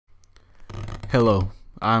Hello,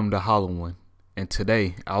 I'm the Hollow One, and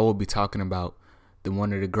today I will be talking about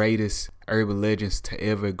one of the greatest urban legends to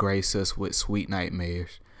ever grace us with sweet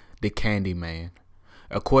nightmares, the Candyman.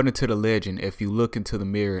 According to the legend, if you look into the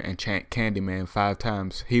mirror and chant Candyman 5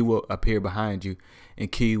 times, he will appear behind you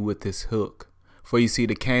and kill you with his hook. For you see,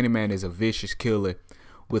 the Candyman is a vicious killer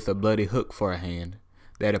with a bloody hook for a hand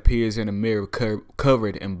that appears in a mirror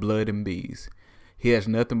covered in blood and bees. He has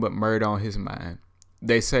nothing but murder on his mind.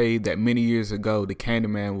 They say that many years ago, the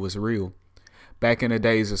Candyman was real. Back in the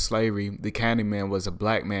days of slavery, the Candyman was a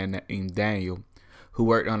black man named Daniel who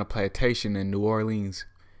worked on a plantation in New Orleans.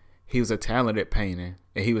 He was a talented painter,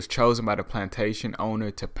 and he was chosen by the plantation owner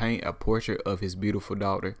to paint a portrait of his beautiful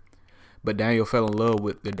daughter. But Daniel fell in love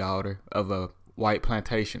with the daughter of a white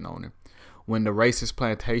plantation owner. When the racist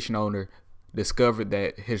plantation owner discovered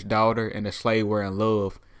that his daughter and the slave were in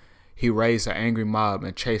love, he raised an angry mob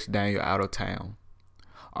and chased Daniel out of town.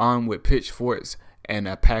 Armed with pitchforks and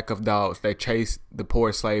a pack of dogs, they chased the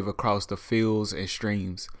poor slave across the fields and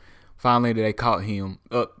streams. Finally, they caught him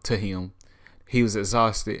up to him. He was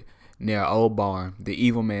exhausted near an old barn. The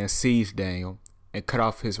evil man seized Daniel and cut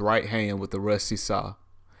off his right hand with a rusty saw.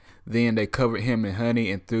 Then they covered him in honey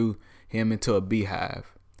and threw him into a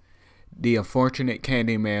beehive. The unfortunate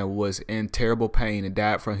Candyman was in terrible pain and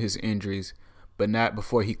died from his injuries, but not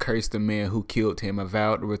before he cursed the man who killed him and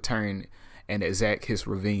vowed to return and exact his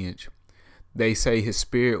revenge. They say his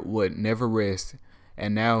spirit would never rest,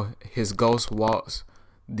 and now his ghost walks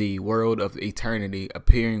the world of eternity,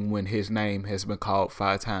 appearing when his name has been called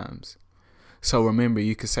 5 times. So remember,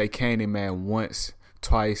 you can say Candyman once,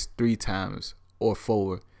 twice, 3 times, or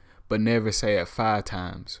 4, but never say it 5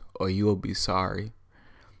 times, or you will be sorry.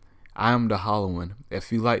 I am the Hollow One.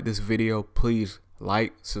 If you like this video, please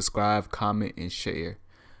like, subscribe, comment, and share.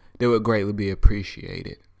 They would greatly be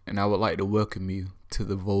appreciated. And I would like to welcome you to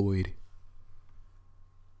the void.